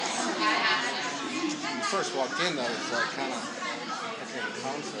first walked in, though, it's like kind of like a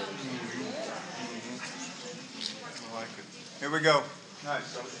concert. I like it. Here we go.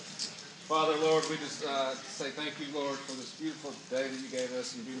 Nice. Father, Lord, we just say thank you, Lord, for this beautiful day that you gave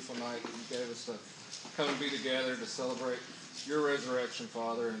us and beautiful night that you gave us to come and be together to celebrate your resurrection,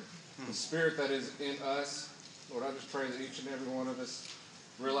 Father, and the Spirit that is in us. Lord, I just pray that each and every one of us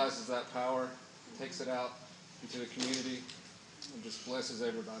realizes that power, takes it out into the community, and just blesses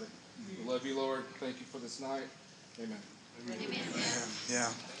everybody. We love you, Lord. Thank you for this night. Amen. Amen. Yeah.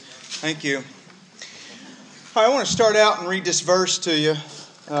 Thank you. All right, I want to start out and read this verse to you.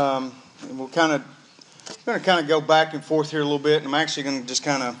 And we're going to go back and forth here a little bit. And I'm actually going to just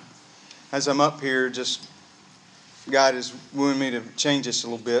kind of, as I'm up here, just God is wooing me to change this a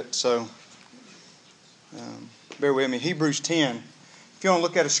little bit. So bear with me. Hebrews 10. If you want to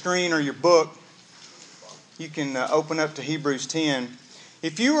look at a screen or your book, you can open up to Hebrews 10.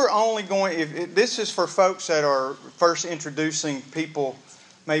 If you were only going, if this is for folks that are first introducing people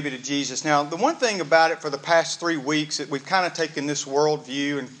maybe to Jesus. Now, the one thing about it for the past 3 weeks that we've kind of taken this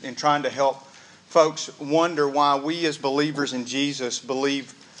worldview and trying to help folks wonder why we as believers in Jesus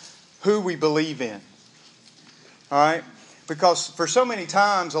believe who we believe in. All right? Because for so many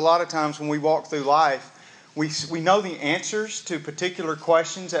times, a lot of times when we walk through life, we know the answers to particular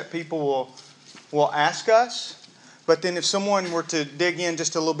questions that people will ask us. But then if someone were to dig in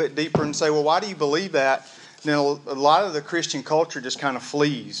just a little bit deeper and say, well, why do you believe that? Then a lot of the Christian culture just kind of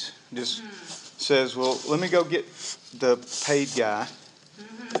flees. Just says, well, let me go get the paid guy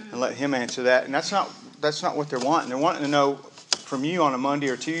and let him answer that. And that's not what they're wanting. They're wanting to know from you on a Monday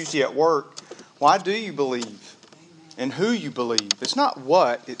or Tuesday at work, why do you believe? And who you believe. It's not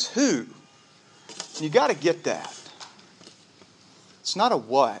what, it's who. You got to get that. It's not a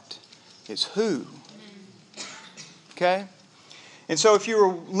what, it's who. Okay? And so if you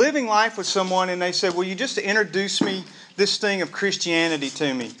were living life with someone and they said, well, you just introduce me this thing of Christianity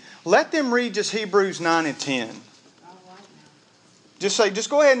to me, let them read just Hebrews 9 and 10. Just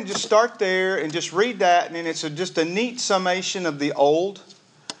go ahead and just start there and just read that. And then it's just a neat summation of the old.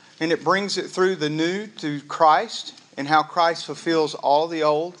 And it brings it through the new to Christ and how Christ fulfills all the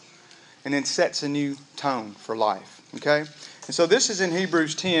old. And then sets a new tone for life. Okay? And so this is in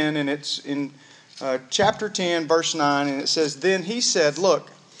Hebrews 10 and it's in chapter 10, verse 9, and it says, then he said, look,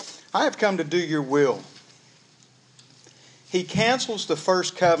 I have come to do your will. He cancels the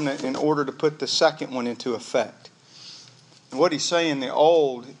first covenant in order to put the second one into effect. And what he's saying, the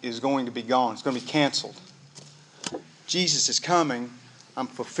old is going to be gone. It's going to be canceled. Jesus is coming. I'm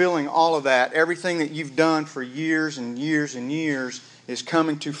fulfilling all of that. Everything that you've done for years and years and years is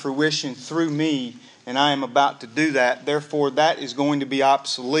coming to fruition through me. And I am about to do that. Therefore, that is going to be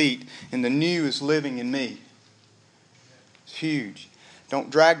obsolete. And the new is living in me. It's huge. Don't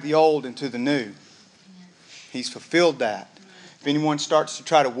drag the old into the new. He's fulfilled that. If anyone starts to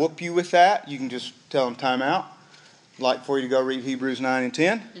try to whoop you with that, you can just tell them time out. I'd like for you to go read Hebrews 9 and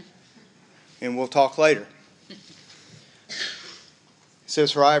 10. And we'll talk later. It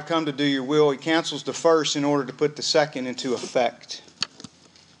says, for I have come to do your will. He cancels the first in order to put the second into effect.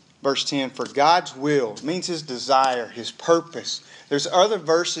 Verse 10, for God's will means His desire, His purpose. There's other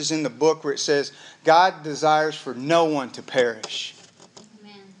verses in the book where it says, God desires for no one to perish.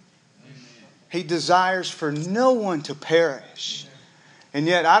 Amen. He desires for no one to perish. And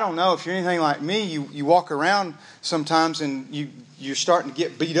yet, I don't know, if you're anything like me, you walk around sometimes and you're starting to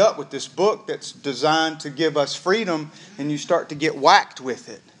get beat up with this book that's designed to give us freedom, and you start to get whacked with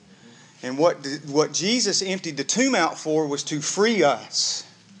it. And what Jesus emptied the tomb out for was to free us.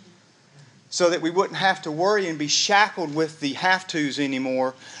 So that we wouldn't have to worry and be shackled with the have-tos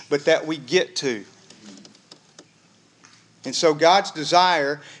anymore, but that we get to. And so God's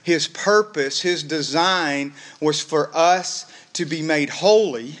desire, His purpose, His design was for us to be made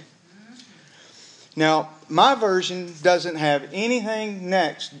holy. Now, my version doesn't have anything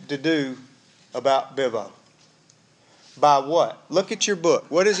next to do about Bivo. By what? Look at your book.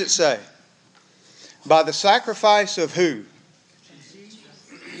 What does it say? By the sacrifice of who?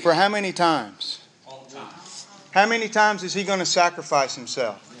 For how many times? All the time. How many times is He going to sacrifice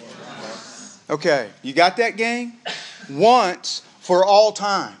Himself? Okay, you got that, gang? Once for all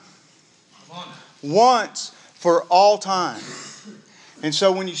time. Once for all time. And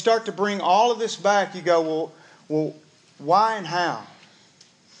so when you start to bring all of this back, you go, well, why and how?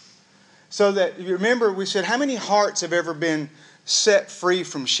 So that, you remember we said, how many hearts have ever been set free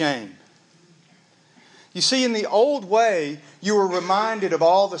from shame? You see, in the old way, you were reminded of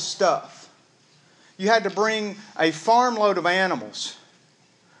all the stuff. You had to bring a farmload of animals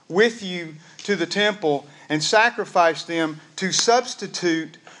with you to the temple and sacrifice them to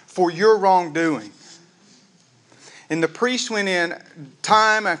substitute for your wrongdoing. And the priest went in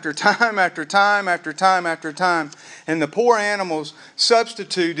time after time after time after time after time. And the poor animals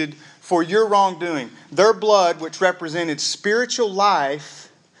substituted for your wrongdoing. Their blood, which represented spiritual life,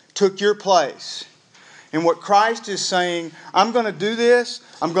 took your place. And what Christ is saying, I'm going to do this,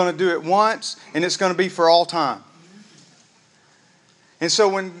 I'm going to do it once, and it's going to be for all time. And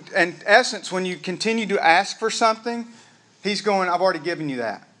so in essence, when you continue to ask for something, He's going, I've already given you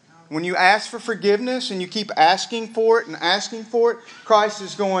that. When you ask for forgiveness and you keep asking for it, Christ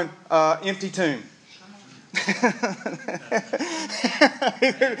is going, empty tomb.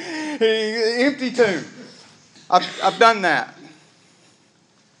 Empty tomb. I've done that.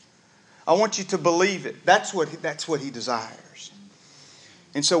 I want you to believe it. That's what He desires.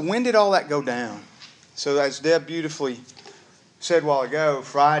 And so when did all that go down? So as Deb beautifully said a while ago,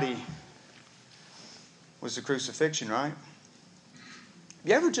 Friday was the crucifixion, right?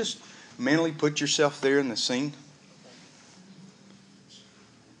 You ever just mentally put yourself there in the scene?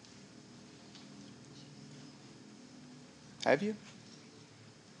 Have you?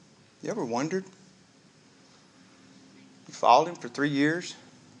 You ever wondered? You followed Him for 3 years?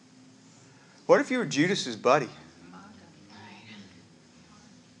 What if you were Judas's buddy?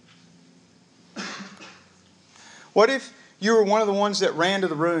 What if you were one of the ones that ran to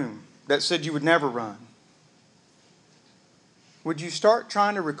the room that said you would never run? Would you start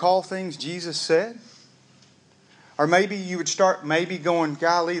trying to recall things Jesus said? Or maybe you would start going,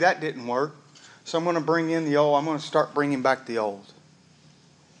 golly, that didn't work. So I'm going to bring in the old. I'm going to start bringing back the old.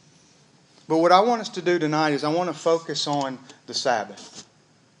 But what I want us to do tonight is I want to focus on the Sabbath.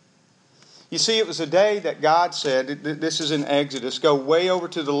 You see, it was a day that God said, this is in Exodus, go way over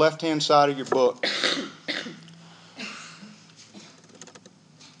to the left-hand side of your book.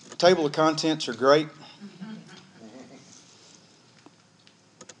 The table of contents are great.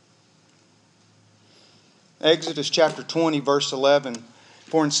 Exodus chapter 20, verse 11.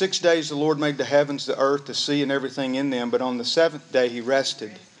 For in 6 days the Lord made the heavens, the earth, the sea, and everything in them. But on the seventh day He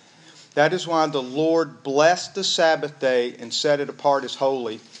rested. That is why the Lord blessed the Sabbath day and set it apart as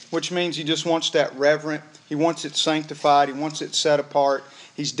holy. Which means He just wants that reverent. He wants it sanctified. He wants it set apart.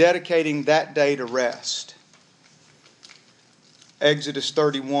 He's dedicating that day to rest. Exodus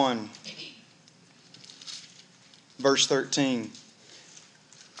 31, verse 13.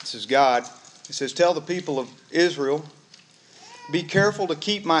 This is God. It says, tell the people of Israel, be careful to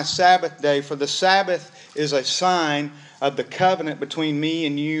keep my Sabbath day, for the Sabbath is a sign of the covenant between me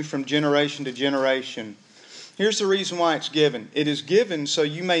and you from generation to generation. Here's the reason why it's given. It is given so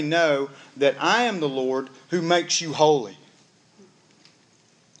you may know that I am the Lord who makes you holy.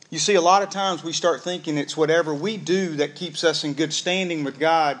 You see, a lot of times we start thinking it's whatever we do that keeps us in good standing with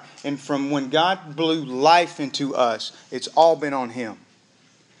God. And from when God blew life into us, it's all been on Him.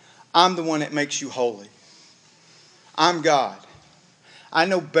 I'm the one that makes you holy. I'm God. I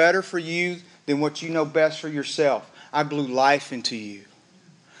know better for you than what you know best for yourself. I blew life into you.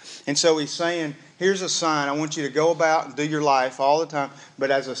 And so He's saying, here's a sign. I want you to go about and do your life all the time.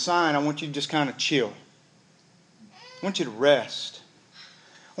 But as a sign, I want you to just kind of chill. I want you to rest.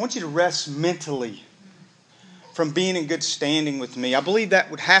 I want you to rest mentally from being in good standing with me. I believe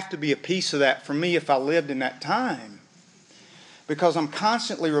that would have to be a piece of that for me if I lived in that time. Because I'm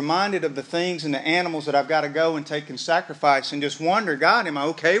constantly reminded of the things and the animals that I've got to go and take and sacrifice and just wonder, God, am I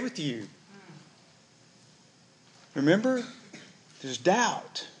okay with you? Remember? There's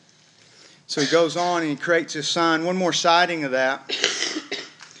doubt. So He goes on and He creates this sign. One more sighting of that.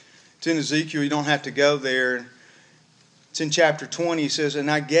 It's in Ezekiel. You don't have to go there. It's in chapter 20. He says,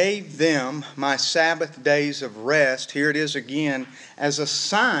 and I gave them my Sabbath days of rest. Here it is again. As a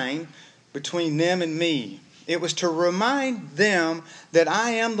sign between them and me. It was to remind them that I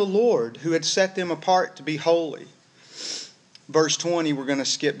am the Lord who had set them apart to be holy. Verse 20, we're going to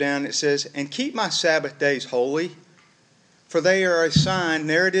skip down. It says, and keep my Sabbath days holy, for they are a sign,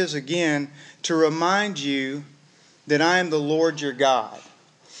 there it is again, to remind you that I am the Lord your God.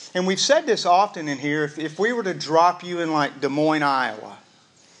 And we've said this often in here, if we were to drop you in like Des Moines, Iowa,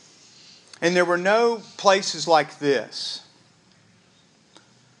 and there were no places like this,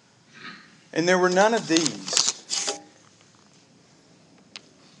 and there were none of these.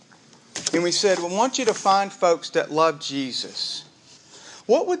 And we said, we want you to find folks that love Jesus.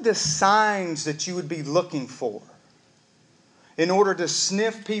 What would the signs that you would be looking for in order to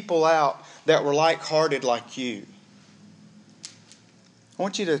sniff people out that were like-hearted like you? I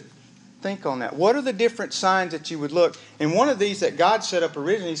want you to think on that. What are the different signs that you would look? And one of these that God set up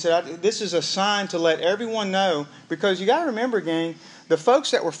originally, He said, this is a sign to let everyone know. Because you got to remember, gang, the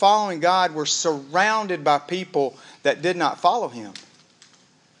folks that were following God were surrounded by people that did not follow Him.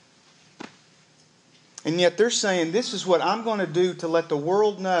 And yet they're saying, this is what I'm going to do to let the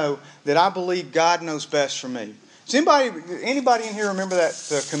world know that I believe God knows best for me. Does anybody in here remember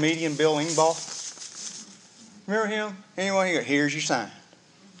that comedian Bill Engvall? Remember him? Anyone? He goes, here's your sign.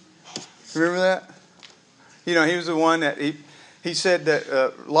 Remember that? You know, he was the one that he said that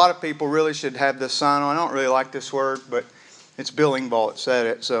a lot of people really should have this sign on. I don't really like this word, but it's Bill Engvall that said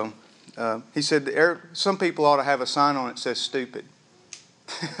it. So he said some people ought to have a sign on it that says stupid.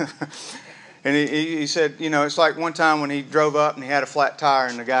 And he said, you know, it's like one time when he drove up and he had a flat tire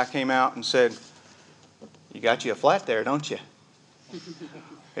and the guy came out and said, you got you a flat there, don't you?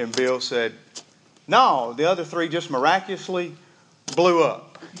 And Bill said, no, the other three just miraculously blew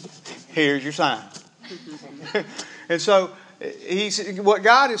up. Here's your sign. And so what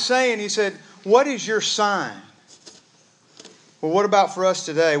God is saying, He said, what is your sign? Well, what about for us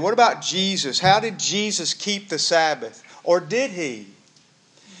today? What about Jesus? How did Jesus keep the Sabbath? Or did He?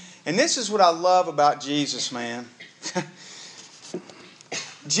 And this is what I love about Jesus, man.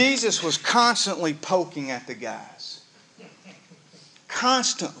 Jesus was constantly poking at the guys.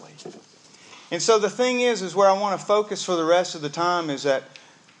 Constantly. And so the thing is where I want to focus for the rest of the time is that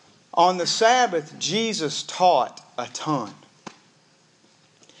on the Sabbath, Jesus taught a ton.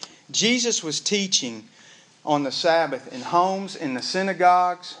 Jesus was teaching on the Sabbath in homes, in the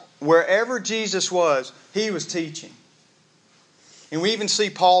synagogues. Wherever Jesus was, He was teaching. And we even see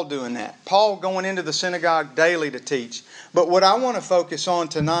Paul doing that. Paul going into the synagogue daily to teach. But what I want to focus on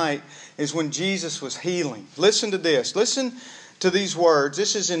tonight is when Jesus was healing. Listen to this. Listen to these words.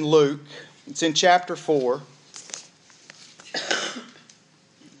 This is in Luke. It's in chapter 4.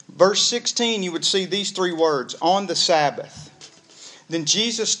 Verse 16, you would see these three words, on the Sabbath. Then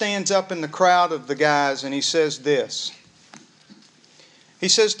Jesus stands up in the crowd of the guys and He says this. He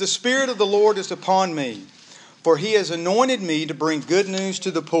says, the Spirit of the Lord is upon me, for He has anointed me to bring good news to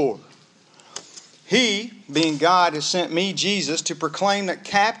the poor. He, being God, has sent me, Jesus, to proclaim that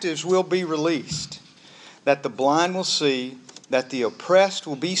captives will be released, that the blind will see, that the oppressed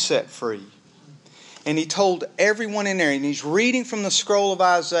will be set free. And He told everyone in there, and He's reading from the scroll of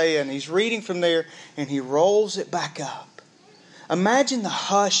Isaiah, and He's reading from there, and He rolls it back up. Imagine the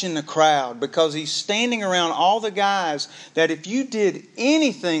hush in the crowd, because He's standing around all the guys that if you did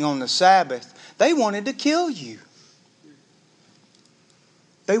anything on the Sabbath, they wanted to kill you.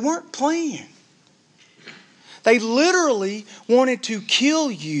 They weren't playing. They literally wanted to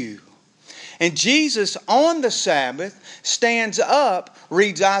kill you. And Jesus on the Sabbath stands up,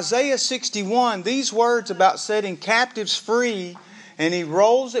 reads Isaiah 61, these words about setting captives free, and He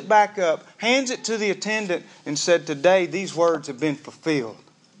rolls it back up, hands it to the attendant, and said, today these words have been fulfilled.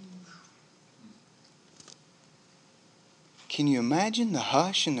 Can you imagine the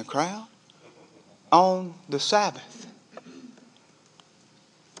hush in the crowd? On the Sabbath.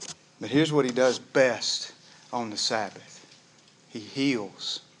 But here's what He does best on the Sabbath. He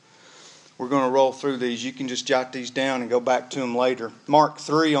heals. We're going to roll through these. You can just jot these down and go back to them later. Mark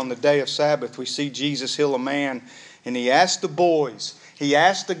 3, on the day of Sabbath, we see Jesus heal a man. And He asked the boys, He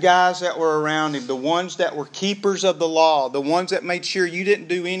asked the guys that were around Him, the ones that were keepers of the law, the ones that made sure you didn't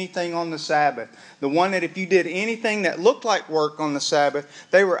do anything on the Sabbath, the one that if you did anything that looked like work on the Sabbath,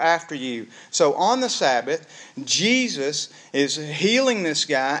 they were after you. So on the Sabbath, Jesus is healing this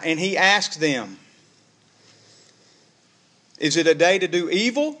guy, and He asks them, is it a day to do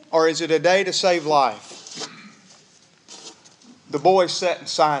evil, or is it a day to save life? The boys sat in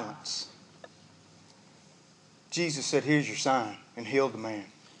silence. Jesus said, here's your sign, and healed the man.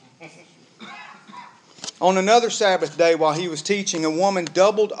 On another Sabbath day while He was teaching, a woman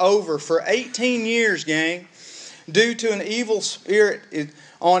doubled over for 18 years, gang, due to an evil spirit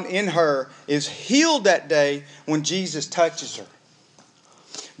in her, is healed that day when Jesus touches her.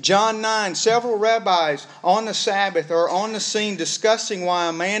 John 9, several rabbis on the Sabbath are on the scene discussing why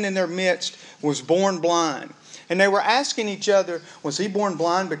a man in their midst was born blind. And they were asking each other, was he born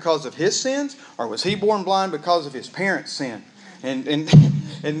blind because of his sins, or was he born blind because of his parents' sin? And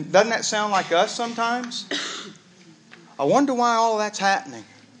doesn't that sound like us sometimes? I wonder why all of that's happening.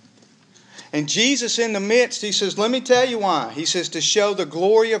 And Jesus in the midst, He says, let me tell you why. He says, to show the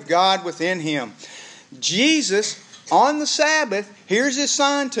glory of God within him. Jesus, on the Sabbath, here's His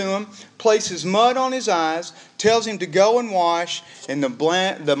sign to him, places mud on his eyes, tells him to go and wash, and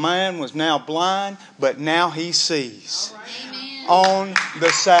the man was now blind, but now he sees. Right. On the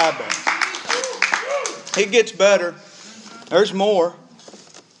Sabbath. It gets better. There's more.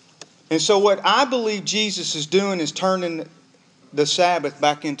 And so what I believe Jesus is doing is turning the Sabbath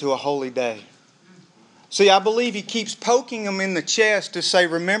back into a holy day. See, I believe He keeps poking them in the chest to say,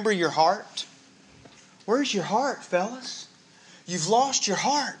 remember your heart. Where's your heart, fellas? You've lost your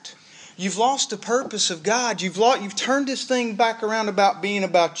heart. You've lost the purpose of God. You've turned this thing back around about being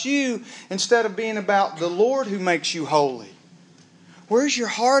about you instead of being about the Lord who makes you holy. Where's your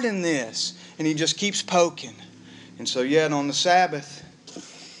heart in this? And he just keeps poking. And so yet on the Sabbath,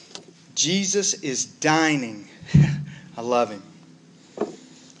 Jesus is dining. I love him.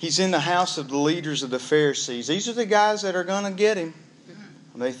 He's in the house of the leaders of the Pharisees. These are the guys that are going to get him,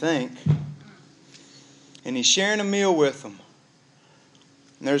 they think. And he's sharing a meal with them.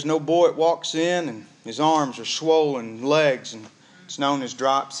 And there's no boy that walks in and his arms are swollen, legs, and it's known as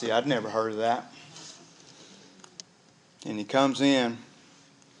dropsy. I'd never heard of that. And he comes in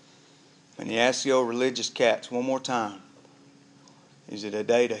and he asks the old religious cats one more time, is it a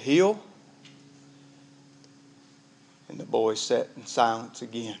day to heal? And the boy sat in silence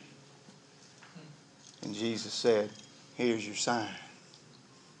again. And Jesus said, here's your sign.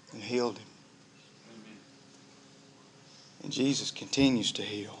 And healed him. And Jesus continues to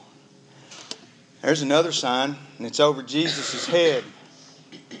heal. There's another sign, and it's over Jesus' head.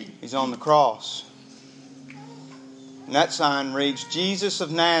 He's on the cross. And that sign reads, Jesus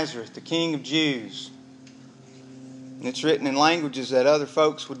of Nazareth, the King of Jews. And it's written in languages that other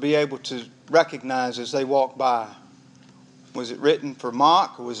folks would be able to recognize as they walk by. Was it written for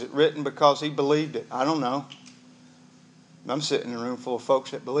mock, or was it written because he believed it? I don't know. I'm sitting in a room full of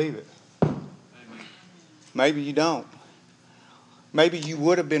folks that believe it. Maybe you don't. Maybe you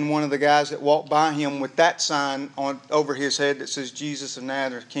would have been one of the guys that walked by him with that sign over his head that says Jesus of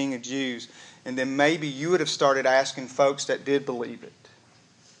Nazareth, King of Jews. And then maybe you would have started asking folks that did believe it.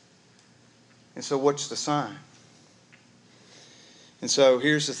 And so what's the sign? And so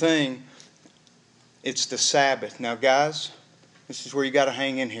here's the thing. It's the Sabbath. Now guys, this is where you got to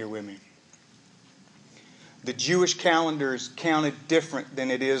hang in here with me. The Jewish calendar is counted different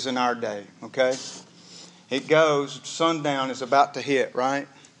than it is in our day. Okay? It goes, sundown is about to hit, right?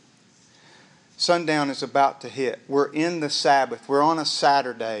 Sundown is about to hit. We're in the Sabbath. We're on a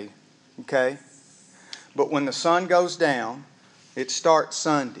Saturday, okay? But when the sun goes down, it starts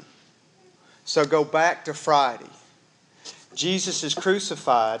Sunday. So go back to Friday. Jesus is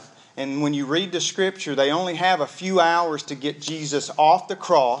crucified, and when you read the Scripture, they only have a few hours to get Jesus off the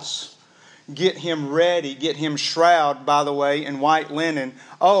cross, get him ready, get him shrouded, by the way, in white linen.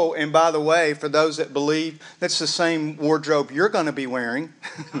 Oh, and by the way, for those that believe, that's the same wardrobe you're going to be wearing.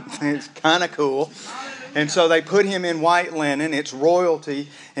 It's kind of cool. And so they put him in white linen. It's royalty.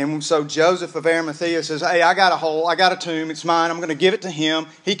 And so Joseph of Arimathea says, hey, I got a tomb. It's mine. I'm going to give it to him.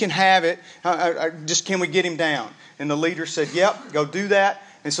 He can have it. Just can we get him down? And the leader said, yep, go do that.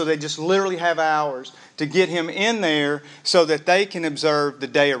 And so they just literally have hours to get him in there so that they can observe the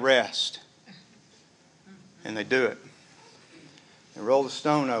day of rest. And they do it. They roll the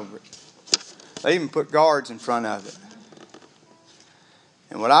stone over it. They even put guards in front of it.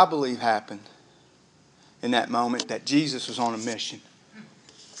 And what I believe happened in that moment, that Jesus was on a mission.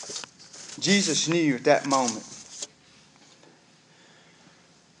 Jesus knew at that moment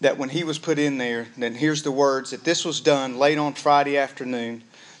that when he was put in there, then here's the words, that this was done late on Friday afternoon,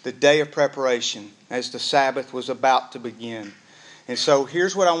 the day of preparation, as the Sabbath was about to begin. And so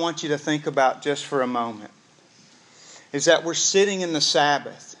here's what I want you to think about just for a moment. Is that we're sitting in the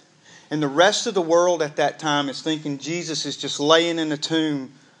Sabbath. And the rest of the world at that time is thinking Jesus is just laying in a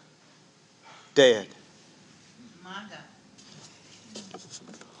tomb dead.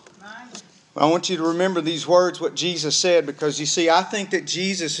 I want you to remember these words, what Jesus said, because you see, I think that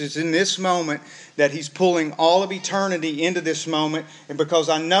Jesus is in this moment, that He's pulling all of eternity into this moment, and because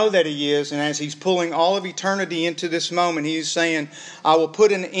I know that He is, and as He's pulling all of eternity into this moment, He is saying, I will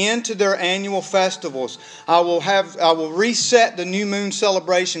put an end to their annual festivals. I will reset the new moon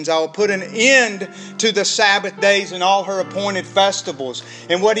celebrations. I will put an end to the Sabbath days and all her appointed festivals.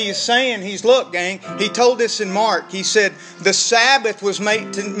 And what He is saying, look, gang, He told this in Mark. He said, the Sabbath was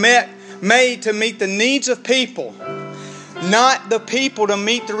made to meet the needs of people, not the people to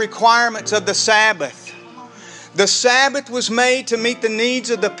meet the requirements of the Sabbath. The Sabbath was made to meet the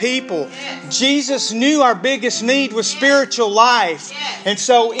needs of the people. Jesus knew our biggest need was spiritual life. And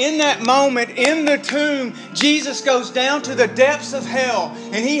so in that moment, in the tomb, Jesus goes down to the depths of hell.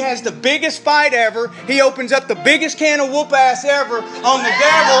 And He has the biggest fight ever. He opens up the biggest can of whoop ass ever on the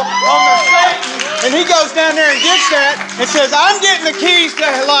devil, on the Satan. And He goes down there and gets that and says, I'm getting the keys to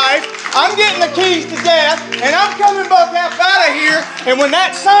life. I'm getting the keys to death. And I'm coming back out of here. And when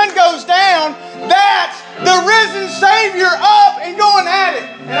that sun goes down, that's the risen Savior up and going at it.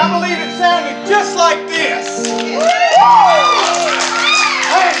 And I believe it sounded just like this.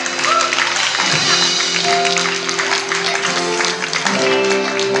 Hey.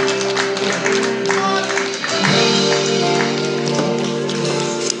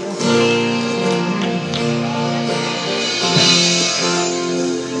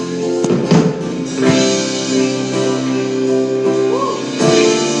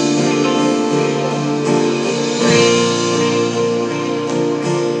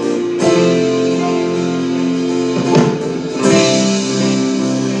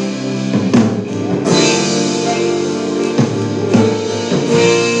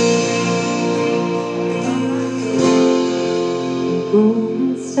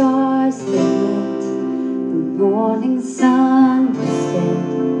 stars they lit, the morning sun was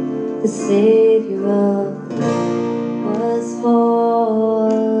dead, the Savior of the world was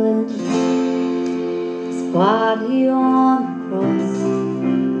fallen. His body on the cross,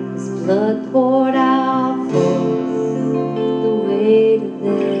 his blood poured out for us, the weight of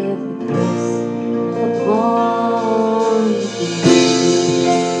every curse upon him.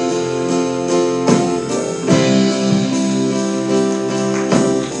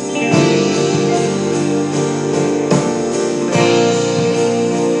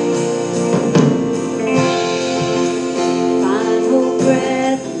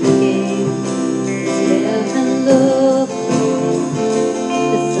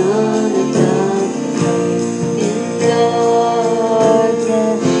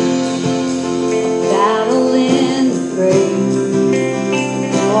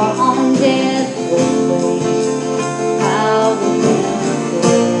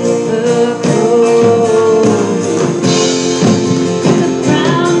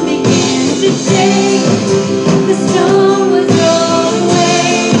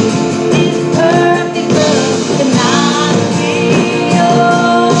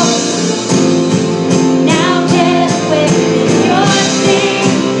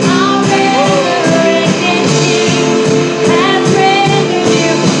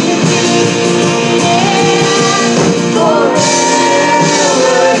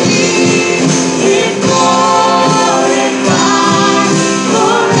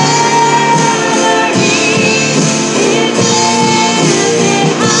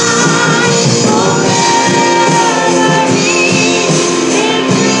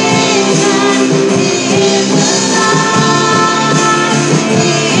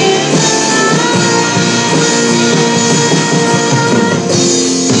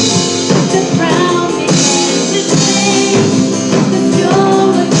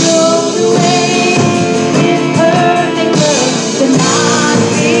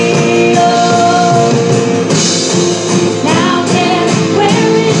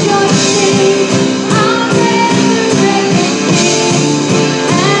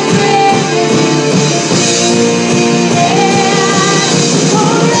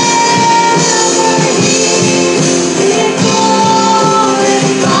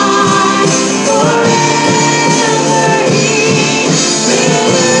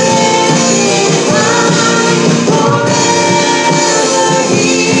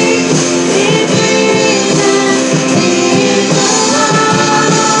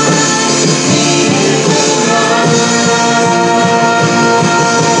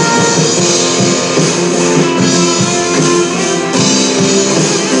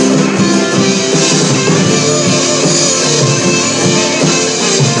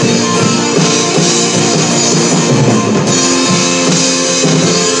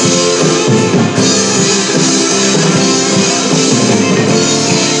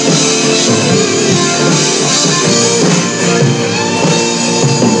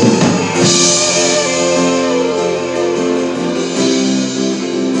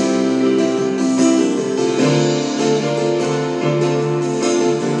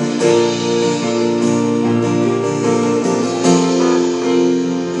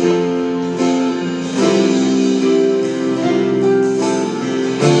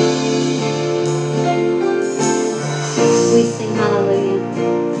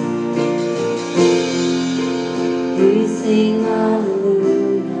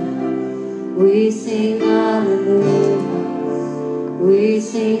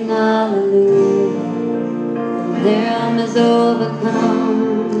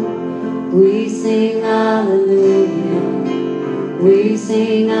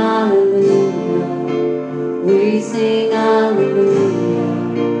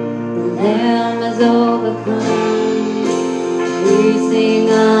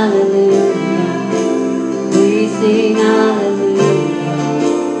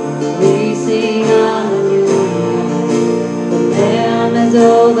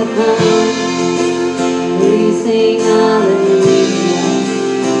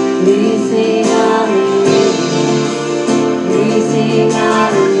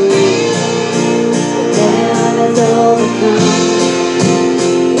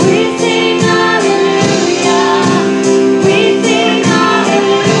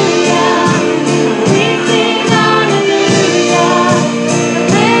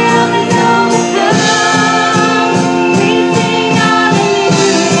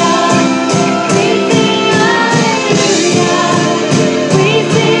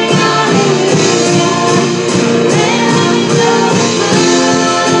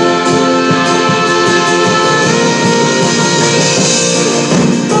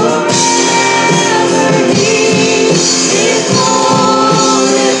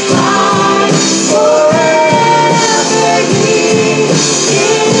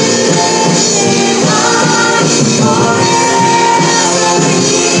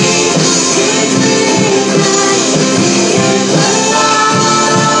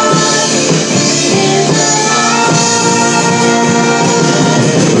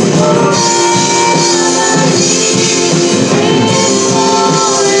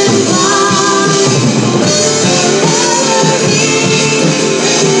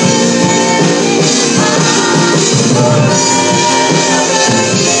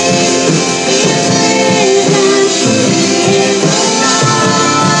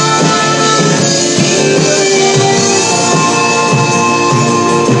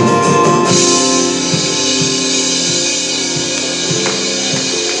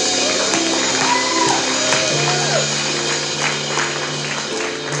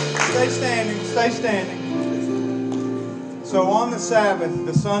 Stay standing. Stay standing. So on the Sabbath,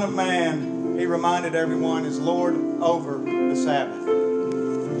 the Son of Man, He reminded everyone, is Lord over the Sabbath.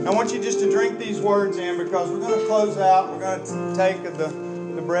 I want you just to drink these words in, because we're going to close out. We're going to take the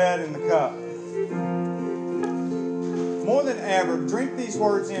bread and the cup. More than ever, drink these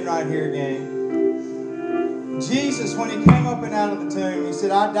words in right here again. Jesus, when He came up and out of the tomb, He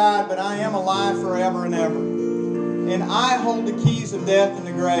said, I died, but I am alive forever and ever. And I hold the keys of death and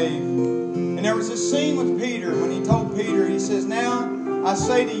the grave. And there was this scene with Peter when He told Peter, He says, now I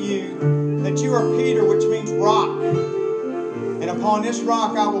say to you that you are Peter, which means rock. And upon this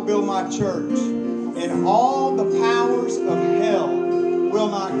rock I will build my church. And all the powers of hell will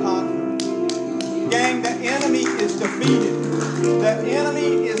not conquer. Gang, the enemy is defeated. The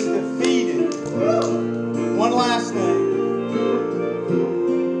enemy is defeated. One last thing.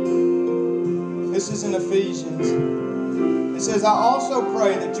 This is in Ephesians. It says, I also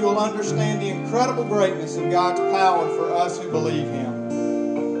pray that you will understand the incredible greatness of God's power for us who believe Him.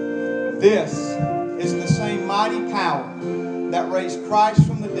 This is the same mighty power that raised Christ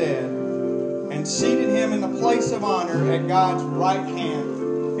from the dead and seated Him in the place of honor at God's right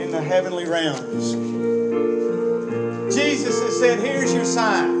hand in the heavenly realms. Jesus has said, here's your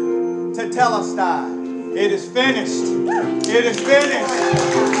sign, tetelestai. It is finished. It is finished.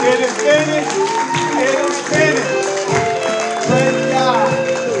 It is finished. It is finished. Praise God.